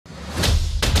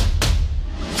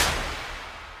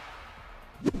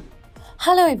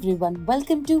Hello everyone,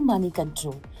 welcome to Money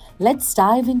Control. Let's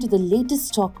dive into the latest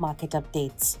stock market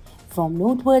updates, from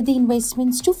noteworthy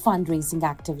investments to fundraising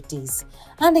activities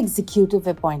and executive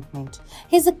appointment.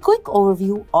 Here's a quick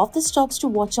overview of the stocks to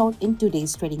watch out in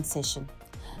today's trading session.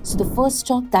 So the first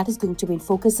stock that is going to be in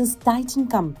focus is Titan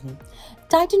Company.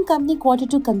 Titan Company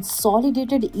Q2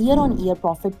 consolidated year-on-year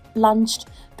profit plunged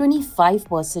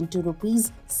 25% to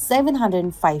rupees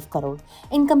 705 crore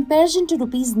in comparison to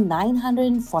rupees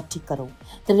 940 crore.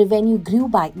 The revenue grew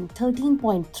by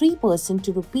 13.3%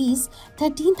 to rupees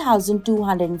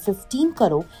 13,215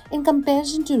 crore in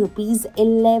comparison to rupees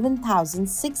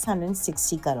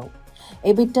 11,660 crore.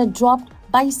 EBITDA dropped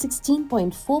by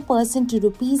 16.4% to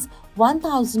rupees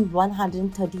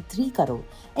 1,133 crore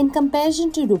in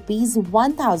comparison to rupees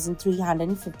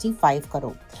 1,355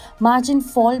 crore. Margin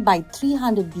fall by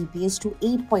 300 bps to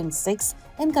 8.6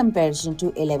 in comparison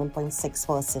to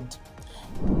 11.6%.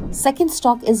 Second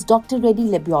stock is Dr.Reddy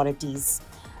Laboratories.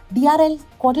 DRL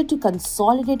Q2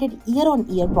 consolidated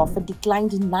year-on-year profit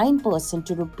declined 9%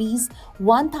 to rupees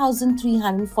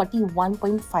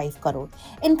 1,341.5 crore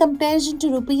in comparison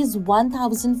to rupees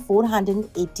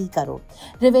 1,480 crore.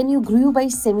 Revenue grew by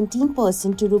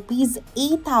 17% to rupees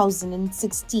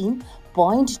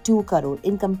 8,016.2 crore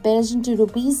in comparison to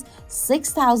rupees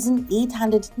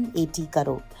 6,880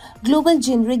 crore. Global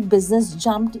generic business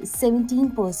jumped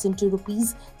 17% to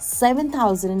rupees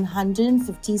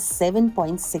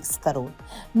 7,157.6 crore.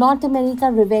 North America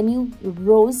revenue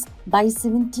rose by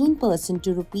 17%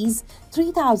 to rupees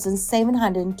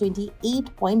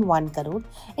 3,728.1 crore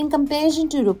in comparison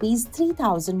to rupees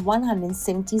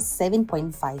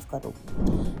 3,177.5 crore.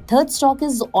 Third stock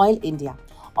is Oil India.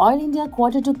 Oil India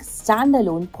Q2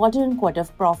 standalone quarter-on-quarter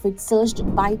profit surged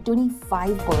by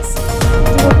 25% to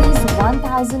rupees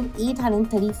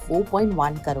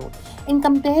 1,834.1 crore in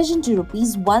comparison to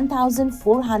rupees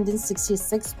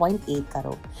 1,466.8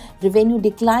 crore. Revenue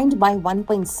declined by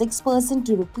 1.6%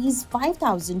 to rupees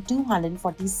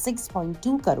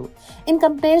 5,246.2 crore in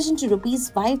comparison to rupees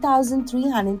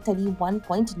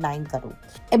 5,331.9 crore.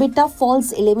 EBITDA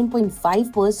falls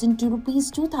 11.5% to rupees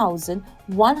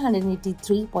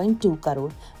 2,183.2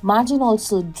 crore. Margin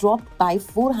also dropped by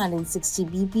 460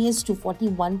 bps to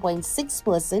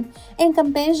 41.6% in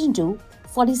comparison to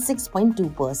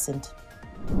 46.2%.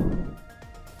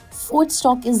 Fourth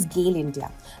stock is GAIL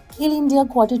India. GAIL India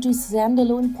Q2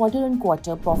 standalone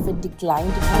quarter-on-quarter profit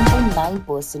declined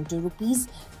 1.9% to rupees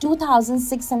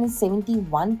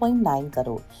 2,671.9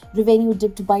 crore. Revenue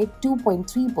dipped by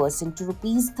 2.3% to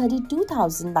rupees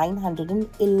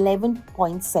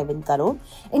 32,911.7 crore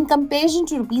in comparison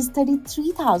to rupees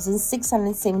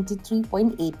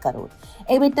 33,673.8 crore.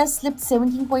 EBITDA slipped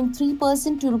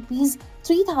 17.3% to rupees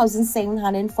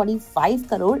 3,745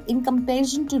 crore in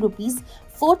comparison to rupees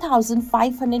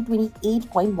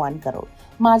 4,528.1 crore.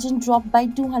 Margin dropped by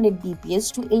 200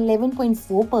 bps to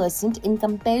 11.4% in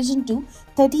comparison to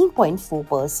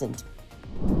 13.4%.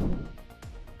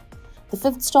 The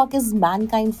fifth stock is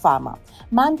Mankind Pharma.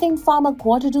 Mankind Pharma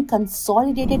Q2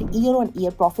 consolidated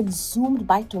year-on-year profit zoomed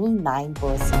by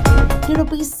 29% to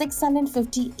rupees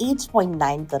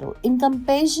 658.9 crore in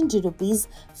comparison to rupees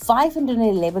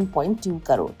 511.2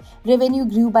 crore. Revenue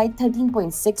grew by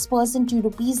 13.6% to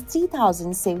rupees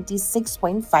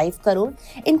 3,076.5 crore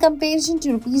in comparison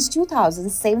to rupees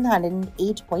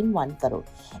 2,708.1 crore.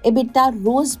 EBITDA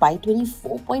rose by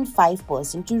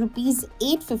 24.5% to rupees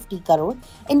 850 crore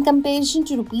in comparison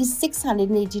to rupees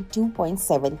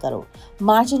 682.7 crore.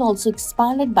 Margin also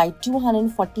expanded by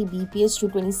 240 bps to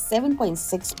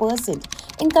 27.6%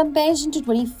 in comparison to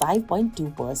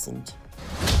 25.2%.